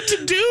didn't know what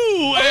to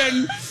do.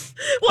 And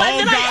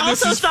then I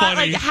also thought,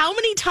 funny. How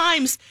many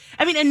times,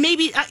 and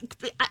maybe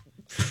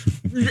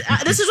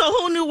this is a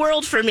whole new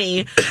world for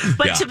me,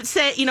 but to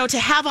say, to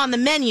have on the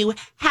menu,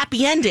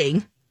 happy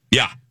ending.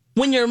 Yeah.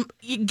 When you're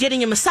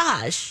getting a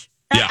massage.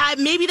 Yeah.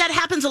 Maybe that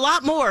happens a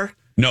lot more.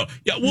 No.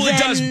 Yeah. Well, it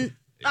does.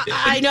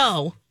 I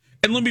know.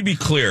 And let me be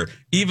clear.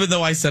 Even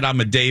though I said I'm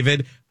a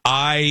David,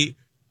 Colin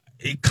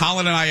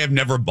and I have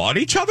never bought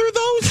each other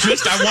those.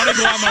 Just, I want to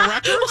go on the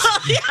record.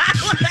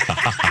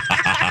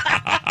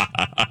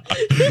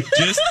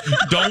 Just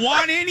don't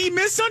want any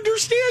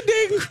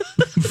misunderstanding.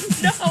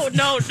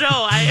 No.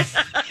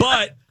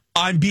 But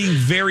I'm being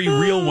very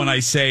real when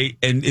I say,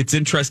 and it's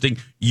interesting,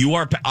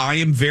 I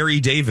am very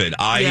David.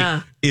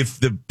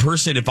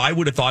 If I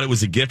would have thought it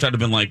was a gift, I'd have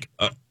been like,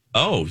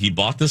 oh, he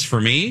bought this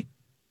for me?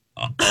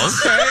 Okay,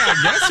 I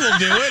guess we'll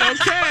do it.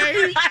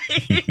 Okay.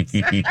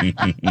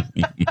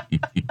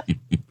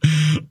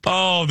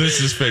 Oh,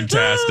 this is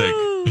fantastic.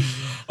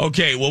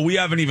 Okay, well, we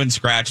haven't even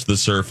scratched the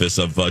surface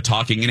of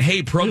talking. And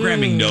hey,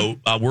 programming note,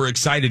 we're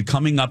excited.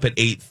 Coming up at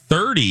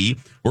 8:30,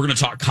 we're going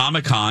to talk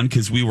Comic-Con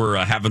because we were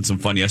having some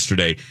fun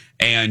yesterday.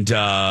 And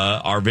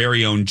our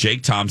very own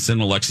Jake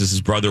Thompson,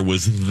 Alexis's brother,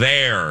 was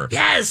there.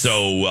 Yes.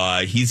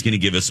 So he's going to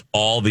give us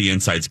all the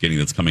insights getting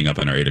that's coming up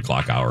in our 8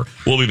 o'clock hour.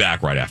 We'll be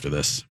back right after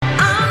this.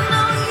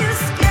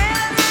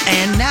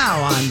 And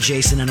now on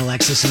Jason and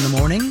Alexis in the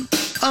Morning,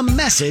 a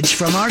message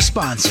from our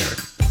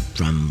sponsor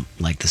from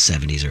like the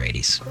 70s or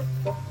 80s.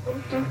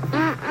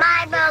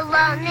 My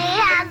baloney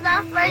has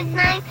a first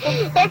name.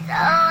 It's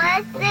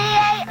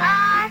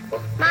O-S-C-A-R.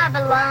 My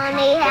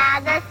baloney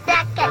has a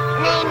second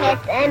name.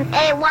 It's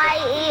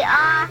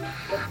M-A-Y-E-R.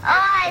 Oh,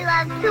 I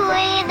love to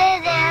eat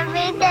it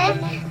every day.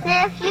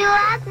 And if you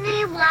ask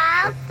me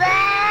why, I'll say,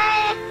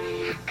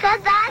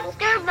 'cause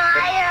Oscar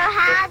Mayer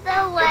has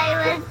a way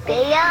with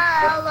being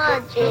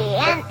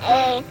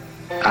B-O-L-O-G-N-A.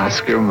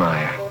 Oscar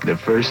Mayer, the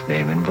first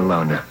name in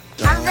Bologna.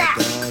 How's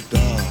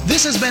that?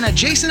 This has been a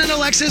Jason and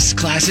Alexis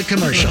classic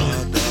commercial.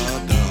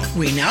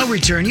 We now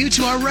return you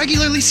to our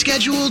regularly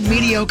scheduled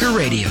mediocre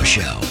radio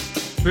show.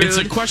 It's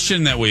a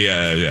question that we,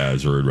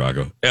 it's rude,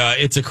 Rocco.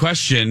 It's a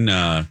question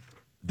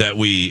that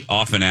we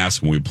often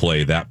ask when we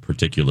play that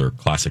particular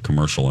classic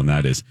commercial, and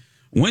that is,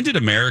 when did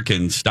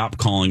Americans stop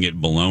calling it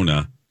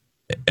Bologna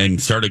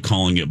and started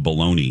calling it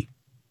bologna?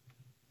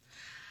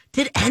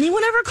 Did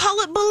anyone ever call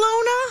it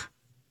bologna?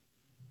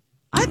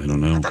 I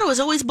don't know. I thought it was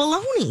always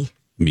bologna.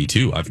 Me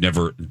too. I've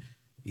never.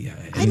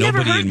 I never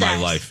nobody heard in my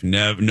that. life.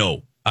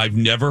 No, I've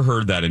never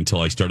heard that until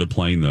I started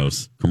playing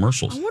those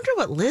commercials. I wonder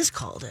what Liz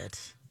called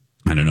it.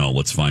 I don't know.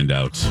 Let's find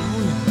out.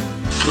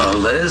 Hello,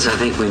 Liz. I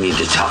think we need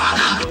to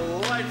talk.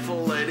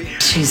 Delightful lady.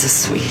 She's a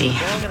sweetie.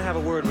 I'm going to have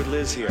a word with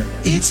Liz here.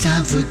 It's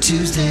time for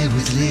Tuesday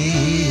with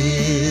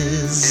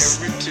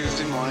Liz. Every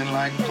Tuesday morning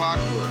like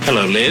clockwork.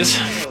 Hello, Liz.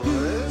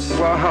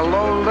 Well,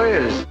 hello,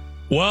 Liz.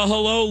 Well,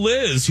 hello,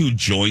 Liz, who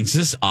joins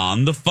us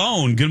on the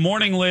phone. Good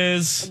morning,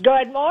 Liz.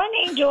 Good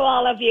morning to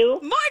all of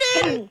you.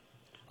 Morning.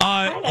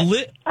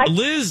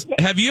 Liz,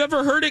 have you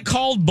ever heard it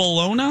called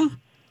Bologna?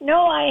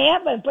 No, I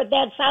haven't, but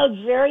that sounds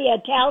very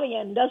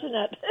Italian, doesn't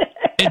it?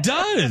 It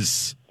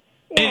does.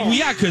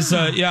 Because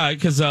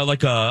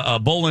like a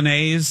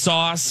bolognese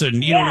sauce,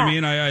 and you know what I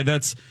mean.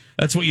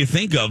 That's what you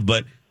think of,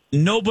 but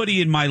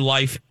nobody in my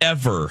life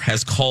ever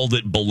has called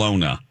it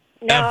Bologna.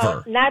 No,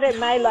 ever. not in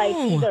my life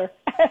either.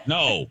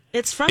 No,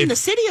 It's from the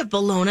city of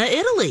Bologna,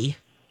 Italy.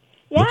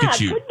 Yeah, Look at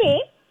it you. could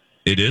be.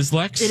 It is,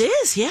 Lex. It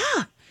is, yeah.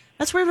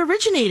 That's where it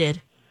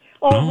originated.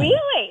 Oh,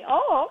 really?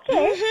 Oh,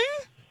 okay.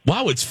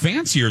 Wow, it's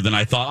fancier than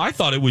I thought. I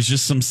thought it was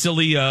just some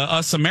silly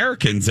us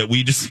Americans that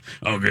we just,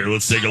 okay,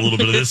 let's take a little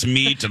bit of this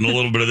meat and a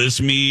little bit of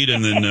this meat.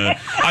 And then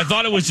I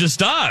thought it was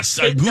just us,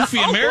 goofy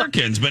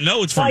Americans. But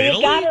no, it's from Well, you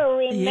Italy. got to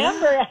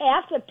remember,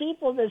 half the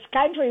people in this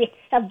country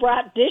have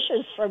brought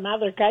dishes from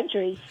other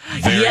countries.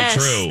 Very yes,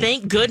 true.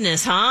 thank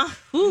goodness, huh?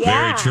 Whew.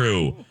 Yeah. Very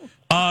true.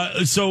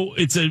 So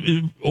its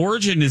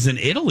origin is in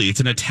Italy. It's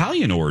an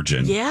Italian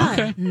origin. Yeah,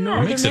 Okay.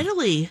 Northern Makes it-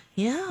 Italy.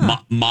 Yeah.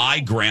 My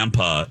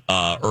grandpa,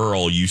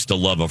 Earl, used to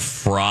love a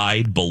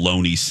fried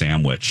bologna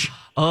sandwich.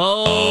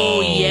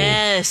 Oh,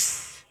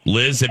 yes.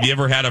 Liz, have you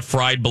ever had a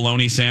fried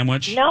bologna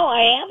sandwich? No,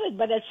 I haven't,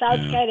 but it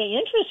sounds kind of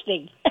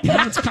interesting.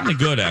 Yeah, it's kind of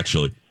good,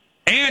 actually.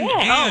 And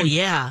Oh,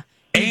 yeah.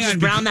 You just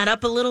and- brown that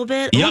up a little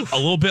bit. Yep, Oof. a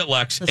little bit,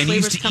 Lex. The and he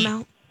used flavors to come eat,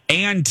 out.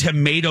 and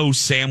tomato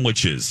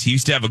sandwiches. He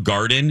used to have a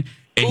garden,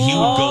 and he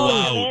would go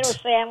Tomato out.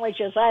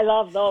 sandwiches, I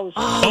love those.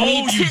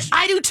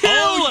 I do too.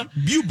 Oh,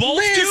 you both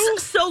Liz, do?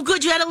 so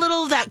good. You had a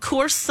little of that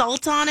coarse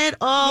salt on it.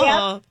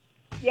 Oh,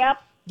 Yep.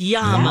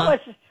 yum.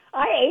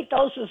 I ate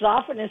those as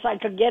often as I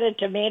could get a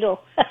tomato.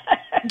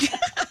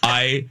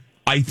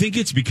 I think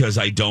it's because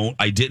I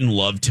didn't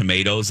love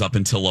tomatoes up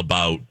until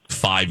about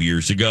 5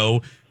 years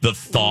ago. The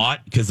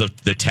thought, because of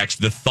the text,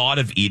 the thought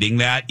of eating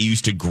that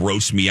used to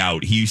gross me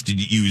out. He used to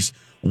use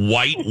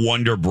white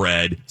Wonder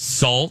Bread,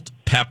 salt,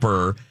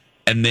 pepper,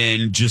 and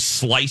then just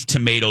sliced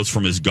tomatoes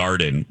from his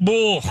garden.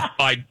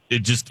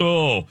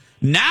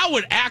 Now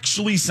it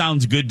actually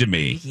sounds good to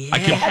me.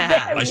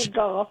 There you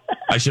go.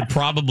 I should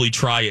probably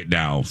try it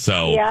now.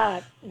 So,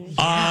 Yeah.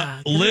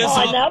 Liz,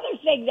 Another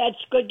thing that's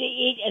good to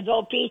eat is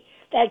Opie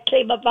that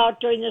came about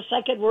during the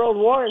Second World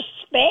War is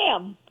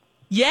Spam.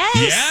 Yes.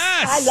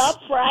 yes, I love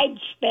fried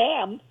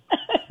Spam.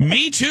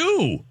 Me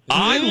too.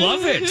 I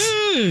love it.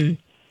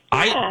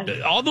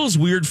 All those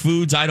weird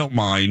foods, I don't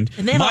mind.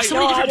 And they have so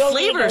many No, I different don't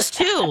flavors,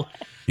 too.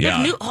 They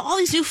Yeah. have all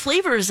these new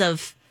flavors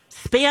of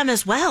Spam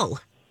as well.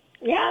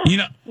 Yeah.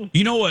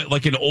 You know what?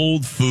 Like an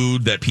old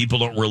food that people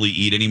don't really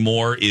eat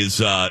anymore is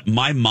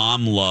my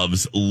mom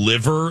loves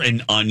liver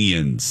and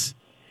onions.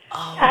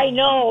 I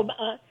know.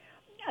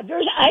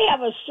 I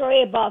have a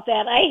story about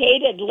that. I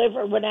hated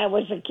liver when I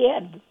was a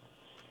kid.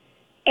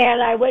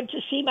 And I went to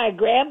see my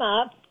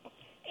grandma,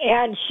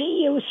 and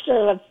she used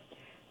to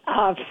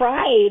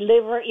fry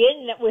liver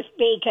in with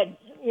bacon,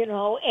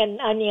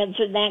 and onions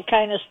and that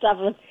kind of stuff.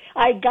 And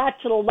I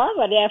got to love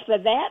it after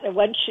that. And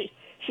when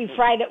she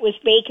fried it with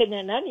bacon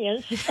and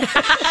onions.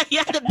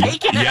 Yeah, the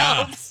bacon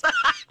helps.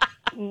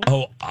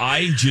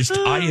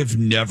 I have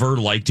never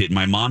liked it.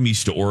 My mom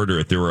used to order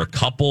it. There were a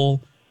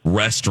couple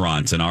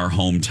restaurants in our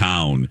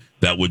hometown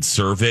that would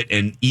serve it,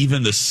 and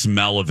even the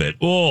smell of it,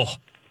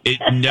 it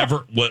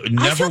never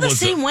I feel the was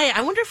same way.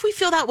 I wonder if we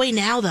feel that way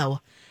now, though,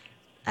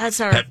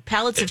 as our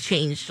palates have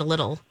changed a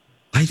little.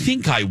 I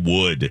think I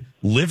would.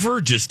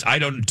 Liver, do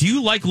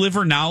you like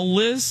liver now,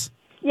 Liz?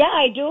 Yeah,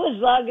 I do, as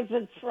long as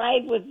it's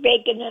fried with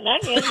bacon and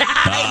onions.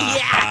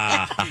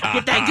 Yeah.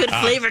 Get that good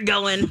flavor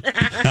going.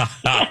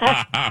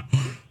 I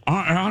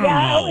don't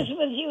I know. was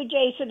with you,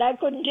 Jason. I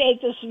couldn't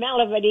take the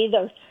smell of it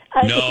either.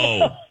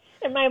 No.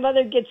 And my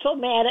mother gets so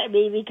mad at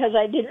me because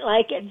I didn't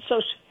like it.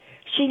 So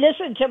she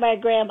listened to my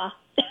grandma.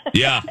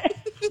 Yeah.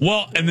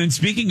 Well, and then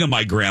speaking of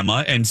my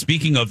grandma, and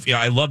speaking of,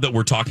 I love that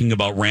we're talking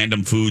about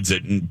random foods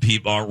that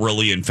people aren't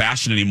really in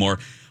fashion anymore.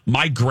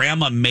 My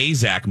grandma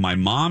Mazak, my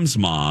mom's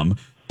mom,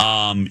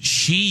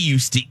 She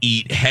used to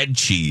eat head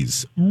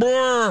cheese.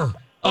 Brr.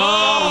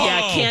 Oh,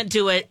 yeah, can't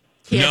do it.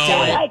 Can't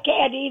No. do it. I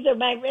can't either.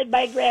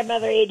 My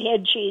grandmother ate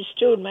head cheese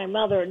too, and my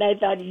mother, and I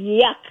thought,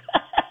 yuck.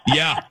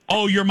 Yeah.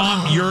 Oh, your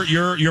mom,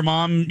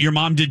 your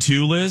mom did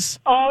too, Liz?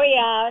 Oh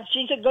yeah,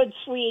 she's a good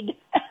Swede.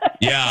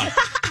 Yeah.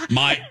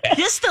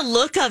 Just the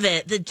look of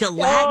it, the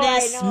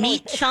gelatinous I know.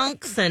 meat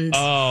chunks and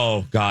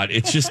Oh God,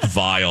 it's just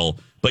vile.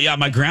 But yeah,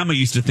 my grandma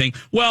used to think.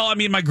 Well, I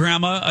mean, my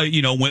grandma,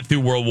 went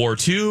through World War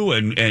II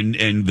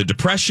and the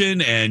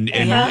Depression, and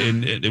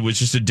it was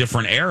just a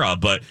different era.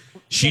 But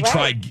she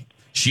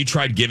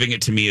tried giving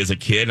it to me as a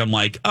kid. I'm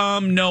like,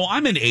 no,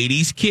 I'm an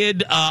 '80s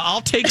kid.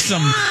 I'll take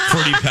some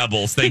Fruity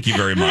Pebbles. Thank you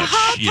very much.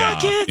 Yeah.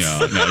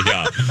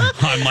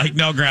 I'm like,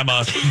 no,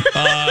 Grandma.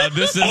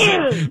 This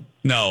is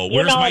no. You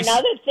Where's know, my?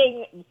 another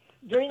thing,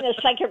 during the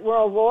Second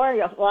World War,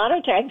 a lot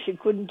of times you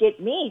couldn't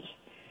get meat.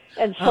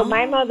 And so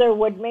my mother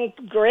would make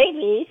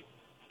gravy,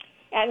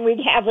 and we'd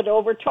have it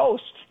over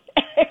toast.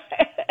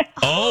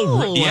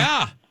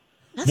 Yeah.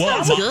 that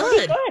sounds Pretty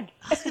good.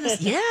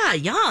 good. Yeah,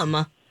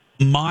 yum.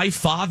 My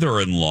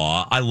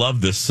father-in-law, I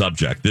love this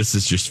subject.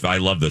 I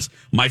love this.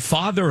 My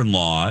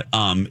father-in-law,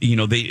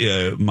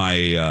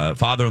 my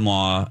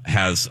father-in-law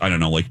has, I don't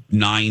know, like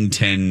 9,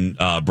 10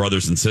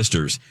 brothers and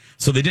sisters.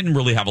 So they didn't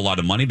really have a lot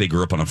of money. They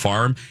grew up on a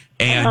farm,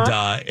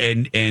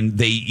 and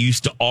they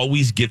used to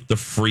always get the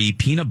free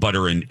peanut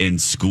butter in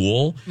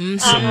school.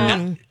 So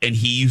and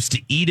he used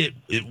to eat it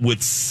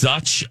with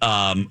such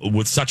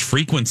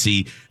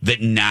frequency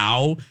that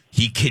now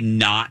he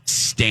cannot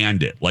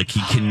stand it. Like, he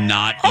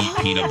cannot eat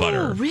peanut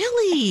butter.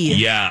 Really?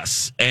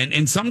 Yes.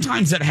 And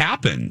sometimes that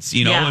happens.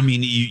 Yeah. I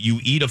mean, you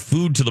eat a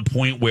food to the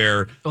point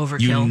where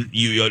Overkill.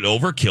 you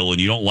overkill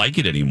and you don't like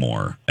it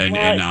anymore. And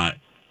not.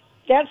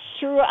 That's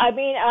true. I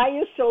mean, I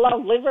used to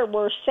love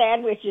liverwurst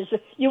sandwiches.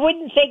 You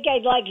wouldn't think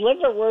I'd like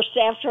liverwurst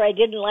after I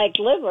didn't like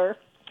liver.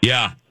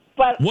 Yeah.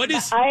 But What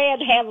is- I had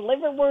to have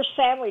liverwurst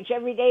sandwich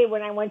every day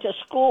when I went to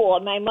school,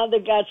 and my mother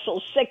got so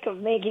sick of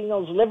making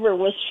those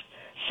liverwurst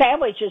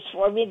sandwiches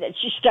for me that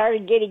she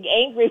started getting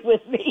angry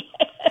with me.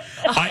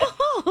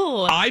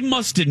 I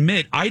must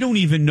admit, I don't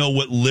even know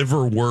what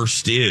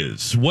liverwurst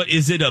is. What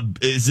is it?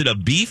 Is it a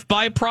beef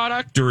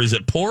byproduct, or is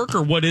it pork,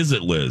 or what is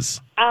it,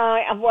 Liz?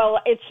 Well,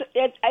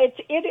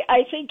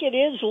 I think it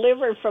is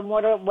liver from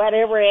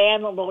whatever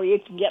animal you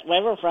can get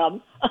liver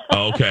from.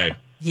 Okay.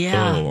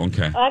 Yeah. Oh,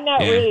 okay. I'm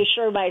not really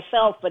sure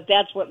myself, but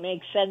that's what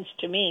makes sense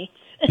to me.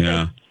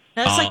 Yeah.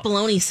 That's like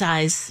bologna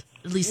size,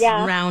 at least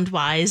round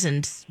wise,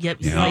 and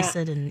slice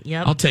it and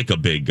I'll take a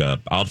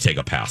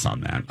pass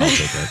on that.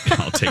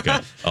 I'll take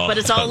a. But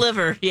it's all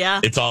liver.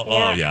 Yeah. It's all.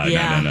 Oh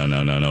yeah.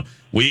 No.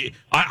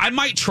 I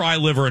might try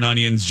liver and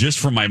onions just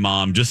for my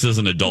mom, just as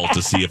an adult,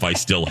 to see if I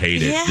still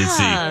hate it.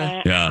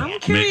 Yeah. Yeah. I'm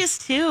curious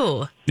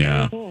too.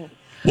 Yeah.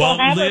 Well,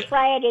 have her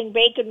try it in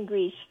bacon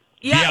grease.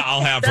 Yeah, I'll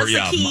have her. That's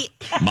Yeah, the key.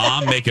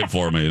 Mom, make it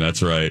for me.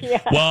 That's right.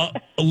 Yeah. Well,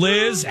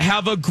 Liz,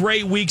 have a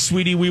great week,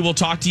 sweetie. We will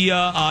talk to you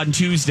on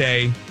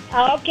Tuesday.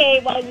 Okay,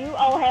 well, you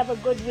all have a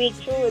good week,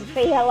 too, and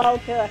say hello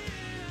to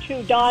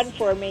Dawn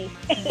for me.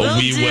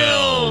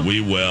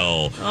 We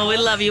will. Oh, we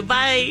love you.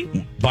 Bye.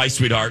 Bye,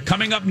 sweetheart.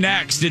 Coming up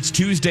next, it's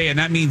Tuesday, and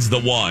that means the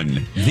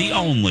one, the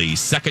only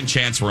second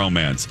chance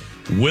romance.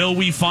 Will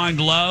we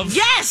find love?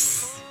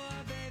 Yes.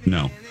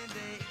 No.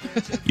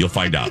 You'll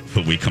find out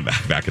when we come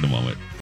back in a moment.